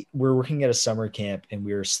were working at a summer camp and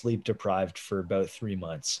we were sleep deprived for about 3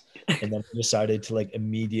 months, and then we decided to like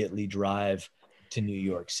immediately drive to New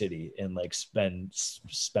York City and like spend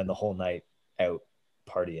the whole night out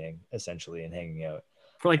partying essentially and hanging out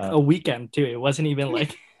for like a weekend too. It wasn't even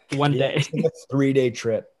like one day. It was like a 3-day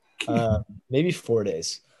trip, maybe 4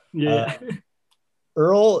 days. Yeah.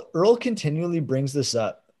 Earl continually brings this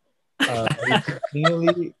up He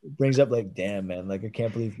continually brings up like, damn, man, like I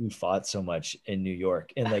can't believe we fought so much in New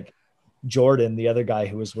York. And like Jordan, the other guy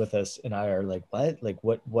who was with us, and I are like, what? Like,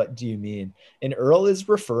 what do you mean? And Earl is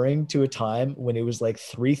referring to a time when it was like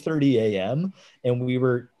 3:30 a.m. and we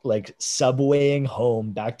were like subwaying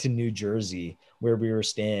home back to New Jersey where we were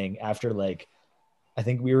staying after like, I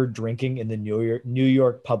think we were drinking in the New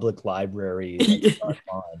York Public Library.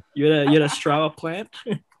 You had a straw plant?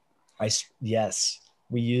 Yes,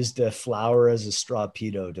 we used a flower as a straw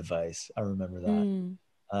pedo device. I remember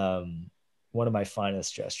that. One of my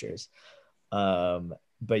finest gestures.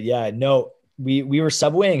 But yeah, no, we were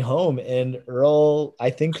subwaying home, and Earl, I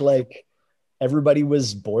think like everybody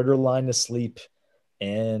was borderline asleep,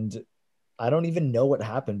 and I don't even know what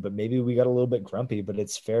happened, but maybe we got a little bit grumpy, but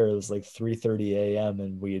it's fair. It was like 3:30 a.m.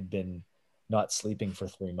 and we had been not sleeping for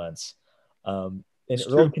 3 months. And It's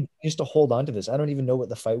Earl true. continues to hold on to this. I don't even know what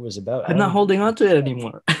the fight was about. I'm not holding on to it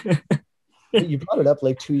anymore. You brought it up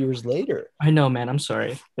like 2 years later. I know, man. I'm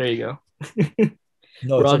sorry. There you go.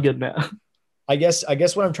 No, We're it's all okay. good now. I guess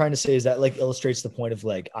what I'm trying to say is that like illustrates the point of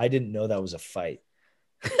like, I didn't know that was a fight.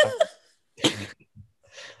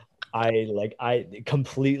 I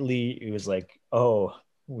completely, it was like, oh,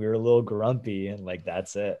 we were a little grumpy and like,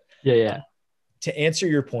 that's it. Yeah. To answer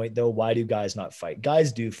your point though, why do guys not fight?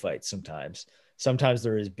 Guys do fight sometimes. Sometimes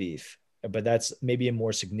there is beef, but that's maybe in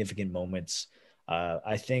more significant moments.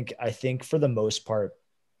 I think for the most part,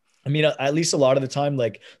 I mean, at least a lot of the time,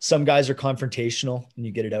 like some guys are confrontational and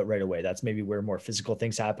you get it out right away. That's maybe where more physical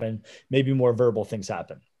things happen, maybe more verbal things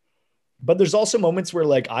happen. But there's also moments where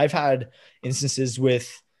like I've had instances with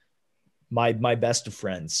my best of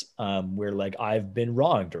friends where like I've been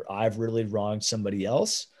wronged or I've really wronged somebody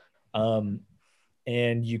else. And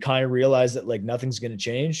you kind of realize that like nothing's going to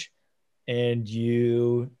change. And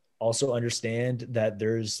you also understand that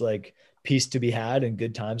there's like peace to be had and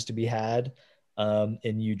good times to be had.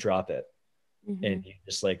 And you drop it and you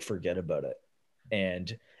just like forget about it.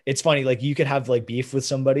 And it's funny, like you could have like beef with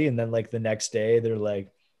somebody and then like the next day they're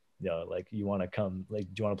like, you know, like you want to come, like,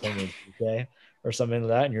 do you want to play me okay or something like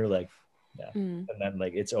that? And you're like, yeah. And then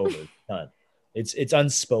like it's over, done. It's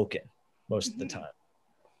unspoken most of the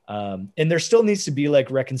time. And there still needs to be like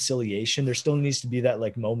reconciliation. There still needs to be that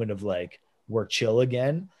like moment of like we're chill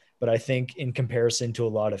again. But I think in comparison to a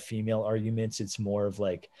lot of female arguments, it's more of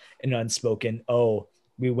like an unspoken, oh,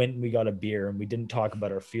 we went and we got a beer and we didn't talk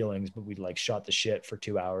about our feelings, but we like shot the shit for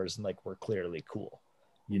 2 hours and like we're clearly cool,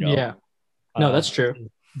 you know? Yeah. No, that's true.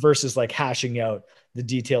 Versus like hashing out the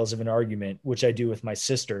details of an argument, which I do with my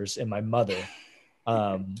sisters and my mother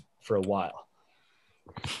for a while.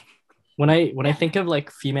 When I think of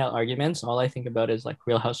like female arguments, all I think about is like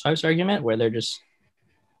Real Housewives argument where they're just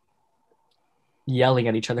yelling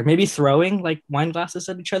at each other, maybe throwing like wine glasses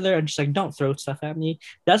at each other and just like, don't throw stuff at me.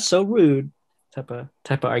 That's so rude type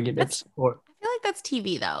of arguments. I feel like that's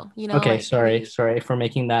TV though, you know? Okay, like, sorry for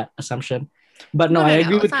making that assumption. But no, I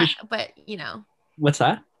agree with not, but you know. What's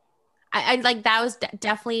that? I like that was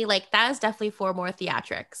definitely like that is definitely for more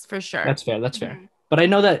theatrics for sure. That's fair. But I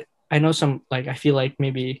know some like I feel like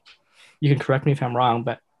maybe you can correct me if I'm wrong,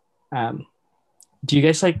 but do you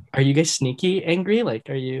guys are you guys sneaky angry? Like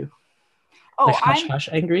are you like hush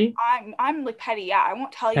angry? I'm like petty, yeah. I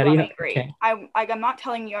won't tell you I'm angry. Okay. I'm not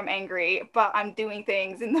telling you I'm angry, but I'm doing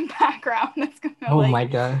things in the background that's gonna my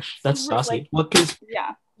gosh. That's saucy. Well,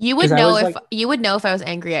 yeah. You would know if I was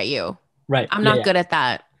angry at you. Right. I'm not good at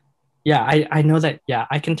that. Yeah, I know that. Yeah,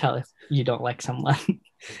 I can tell if you don't like someone.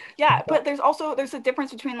 Yeah, but there's a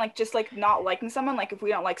difference between like just like not liking someone. Like if we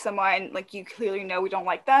don't like someone, like you clearly know we don't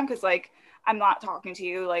like them because like I'm not talking to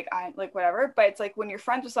you, like I like whatever. But it's like when you're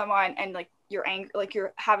friends with someone and like you're angry, like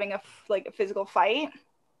you're having a physical fight,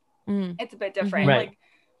 it's a bit different. Right.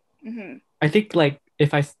 Like, I think like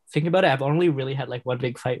if I think about it, I've only really had like one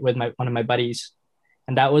big fight with one of my buddies,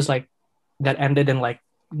 and that was like that ended in like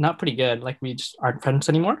not pretty good. Like we just aren't friends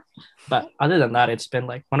anymore. But other than that, it's been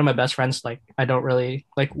like one of my best friends. Like I don't really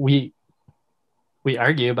like we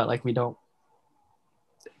argue, but like we don't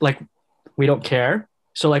care.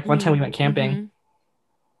 So like one time we went camping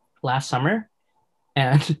last summer,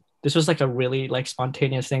 and this was like a really like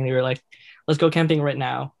spontaneous thing. They were like, let's go camping right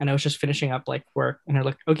now. And I was just finishing up like work and they're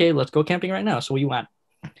like, okay, let's go camping right now. So we went,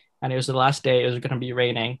 and it was the last day. It was going to be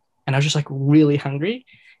raining and I was just like really hungry.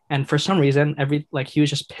 And for some reason, he was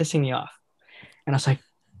just pissing me off. And I was like,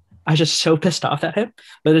 I was just so pissed off at him.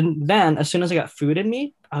 But then as soon as I got food in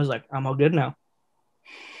me, I was like, I'm all good now.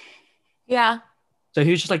 Yeah. So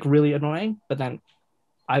he was just like really annoying. But then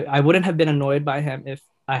I wouldn't have been annoyed by him if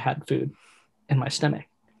I had food in my stomach.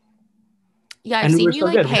 Yeah, I've seen you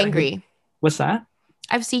like hangry. What's that?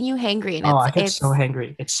 I've seen you hangry, and Oh, I get it's so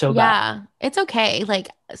hangry. It's so bad. yeah, it's okay. Like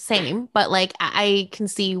same, but like I can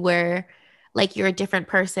see where like you're a different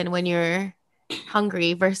person when you're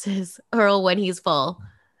hungry versus Earl when he's full.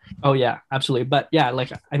 Oh yeah, absolutely. But yeah,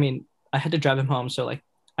 like I mean, I had to drive him home, so like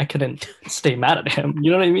I couldn't stay mad at him.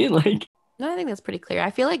 You know what I mean? Like, No, I think that's pretty clear.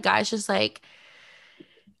 I feel like guys just like,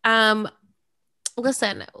 um,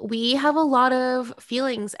 listen, we have a lot of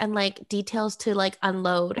feelings and like details to like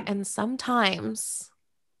unload, and sometimes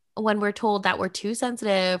when we're told that we're too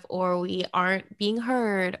sensitive or we aren't being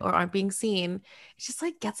heard or aren't being seen, it just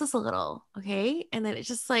like gets us a little, okay? And then it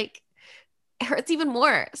just like it hurts even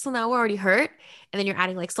more. So now we're already hurt, and then you're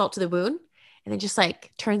adding like salt to the wound, and it just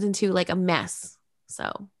like turns into like a mess.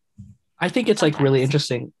 So I think it's like really sometimes.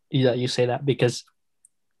 interesting that you say that, because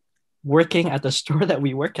working at the store that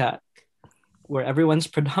we work at, where everyone's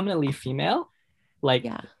predominantly female, like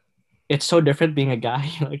Yeah. it's so different being a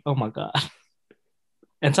guy. You're like, oh my God.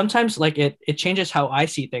 And sometimes like it changes how I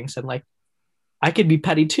see things, and like I could be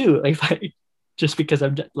petty too. Like if I just because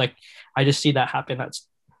I'm just, like I just see that happen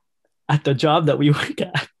at the job that we work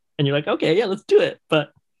at, and you're like, okay, yeah, let's do it.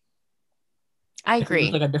 But I if it was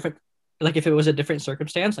agree. like a different, like if it was a different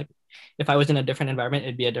circumstance, like if I was in a different environment,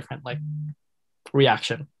 it'd be a different like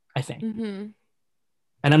reaction, I think. Mm-hmm.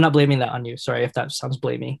 And I'm not blaming that on you. Sorry if that sounds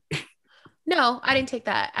blaming. No, I didn't take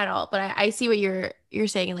that at all, but I see what you're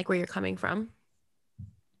saying and like where you're coming from.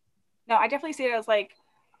 No, I definitely see it as like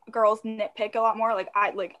girls nitpick a lot more. Like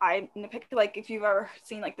I nitpick, like if you've ever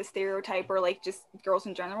seen like the stereotype or like just girls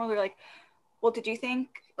in general, they're like, well, did you think,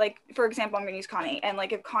 like for example, I'm gonna use Connie, and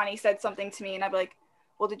like if Connie said something to me and I'd be like,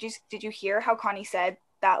 well, did you hear how Connie said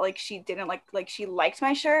that like she didn't like she liked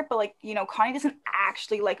my shirt, but like, you know, Connie doesn't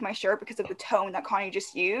actually like my shirt because of the tone that Connie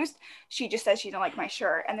just used. She just said she didn't like my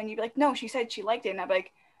shirt. And then you'd be like, no, she said she liked it. And I'd be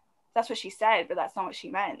like, that's what she said, but that's not what she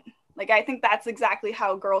meant. Like I think that's exactly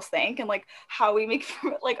how girls think, and like how we make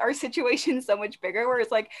like our situation so much bigger, where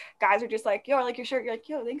it's like guys are just like, yo, I like your shirt. You're like,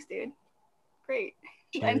 yo, thanks, dude, great.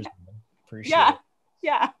 Cheers, And man. Appreciate yeah, it.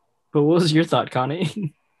 yeah. But what was your thought,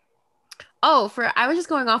 Connie? Oh, I was just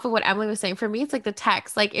going off of what Emily was saying. For me, it's like the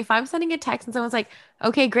text. Like if I'm sending a text and someone's like,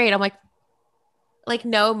 okay, great. I'm like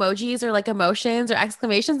no emojis or like emotions or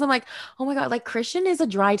exclamations. I'm like, oh my God, like Christian is a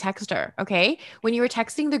dry texter. Okay. When you were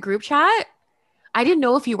texting the group chat, I didn't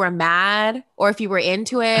know if you were mad or if you were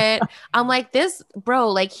into it. I'm like, this bro,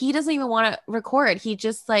 like he doesn't even want to record. He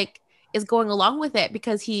just like is going along with it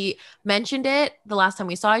because he mentioned it the last time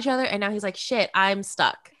we saw each other. And now he's like, shit, I'm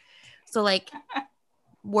stuck. So like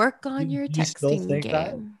work on your Do you still texting think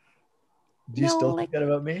that? game. Do you No, still like think that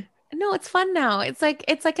about me? no, it's fun now. It's like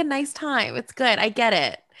a nice time. It's good. I get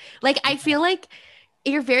it. Like I feel like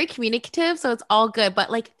you're very communicative, so it's all good.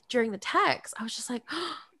 But like during the text, I was just like,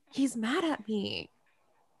 oh, he's mad at me.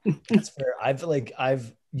 That's fair.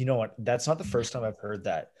 I've you know what? That's not the first time I've heard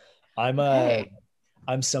that. Okay.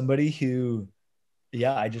 I'm somebody who,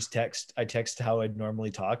 yeah, I text how I'd normally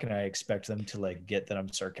talk, and I expect them to like get that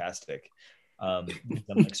I'm sarcastic. Because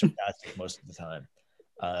I'm like sarcastic most of the time.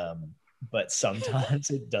 But sometimes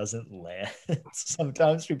it doesn't land.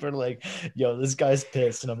 Sometimes people are like, yo, this guy's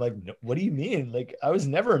pissed. And I'm like, no, what do you mean? Like, I was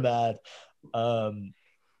never mad.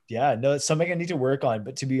 Yeah, no, it's something I need to work on.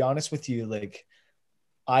 But to be honest with you, like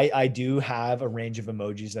I do have a range of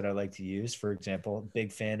emojis that I like to use. For example,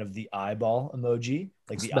 big fan of the eyeball emoji,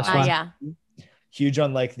 like the That's eye. one. Yeah. Huge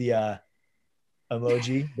on like the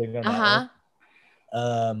emoji, big on that Uh-huh.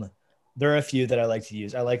 one. There are a few that I like to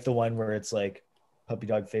use. I like the one where it's like puppy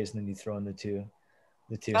dog face, and then you throw in the two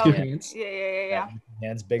Oh, hands. yeah.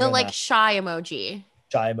 hands, big The on like that. shy emoji.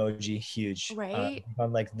 Shy emoji, huge. Right.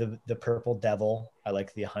 On like the purple devil, I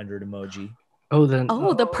like the 100 emoji. Oh, then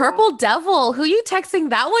Oh, the purple devil. Who you texting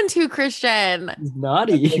that one to, Christian? he's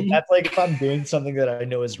naughty. That's like if I'm doing something that I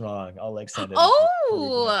know is wrong, I'll like send it.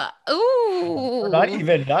 Oh, Or ooh. not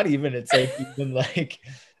even. It's like even like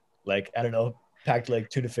I don't know, packed like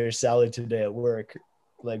tuna fish salad today at work,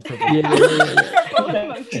 like purple. Yeah.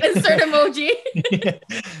 Insert emoji.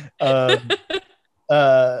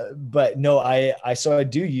 But no, so I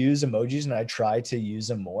do use emojis, and I try to use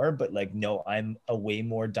them more, but like no, I'm a way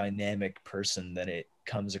more dynamic person than it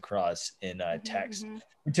comes across in text.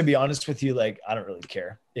 Mm-hmm. To be honest with you, like I don't really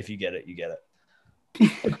care. If you get it, you get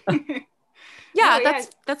it. Yeah, No,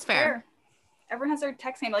 that's fair. Everyone has their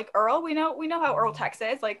text name. Like Earl, we know how Earl texts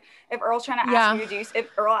is. Like if Earl's trying to Yeah. ask you to do, if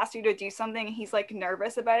Earl asks you to do something and he's like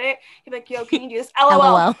nervous about it, he'd be like, yo, can you do this? LOL.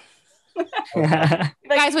 LOL. Like,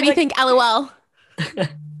 Guys, what do you think? LOL.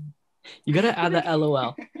 You gotta add the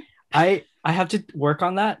LOL. I have to work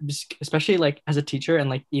on that, especially like as a teacher and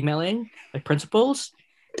like emailing like principals.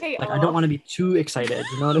 Hey, Like LOL. I don't want to be too excited.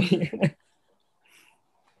 You know what I mean?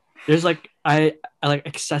 there's like I like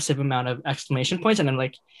excessive amount of exclamation points, and I'm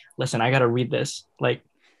like, listen, I gotta read this. Like,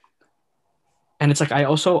 and it's like I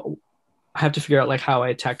also have to figure out like how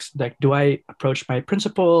I text. Like, do I approach my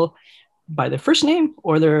principal by their first name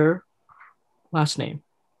or their last name?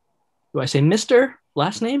 Do I say Mr.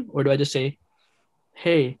 last name, or do I just say,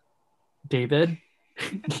 hey, David,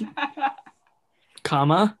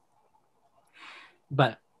 comma?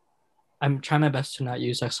 But I'm trying my best to not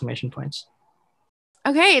use exclamation points.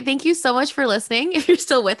 Okay, thank you so much for listening. If you're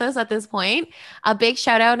still with us at this point, a big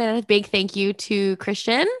shout out and a big thank you to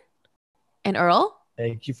Christian and Earl.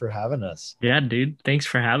 Thank you for having us. Yeah, dude. Thanks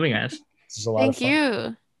for having us. This is a lot of fun. Thank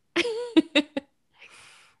you.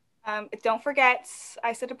 Don't forget,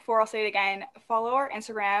 I said it before, I'll say it again. Follow our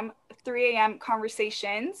Instagram, 3 a.m.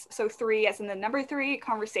 conversations. So 3 as in the number 3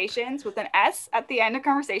 conversations with an S at the end of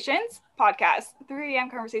conversations podcast. 3 a.m.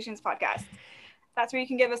 conversations podcast. That's where you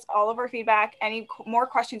can give us all of our feedback, any more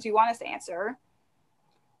questions you want us to answer,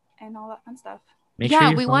 and all that fun stuff.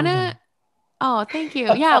 We want to. Oh, thank you.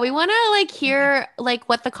 Yeah, we want to like hear like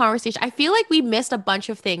what the conversation. I feel like we missed a bunch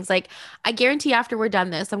of things. Like I guarantee after we're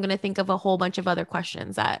done this, I'm gonna think of a whole bunch of other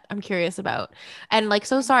questions that I'm curious about. And like,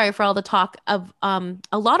 so sorry for all the talk of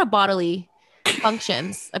a lot of bodily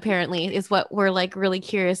functions. Apparently, is what we're like really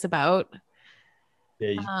curious about. Yeah,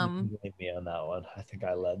 you can blame me on that one. I think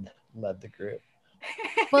I led the group.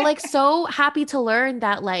 But like, so happy to learn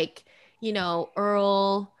that like, you know,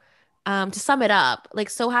 Earl. To sum it up, like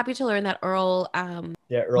so happy to learn that Earl Earl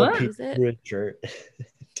peed through his shirt.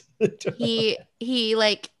 he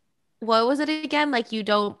like, what was it again? Like you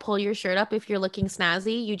don't pull your shirt up if you're looking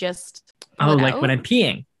snazzy, you just pull it out. When I'm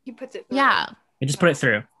peeing. He puts it through. I just put it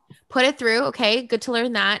through. Put it through. Okay, good to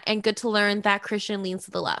learn that, and good to learn that Christian leans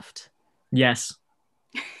to the left. Yes.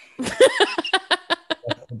 I'm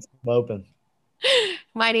open.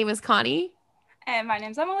 My name is Connie. And my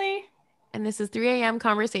name's Emily. And this is 3 a.m.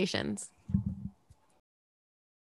 Conversations.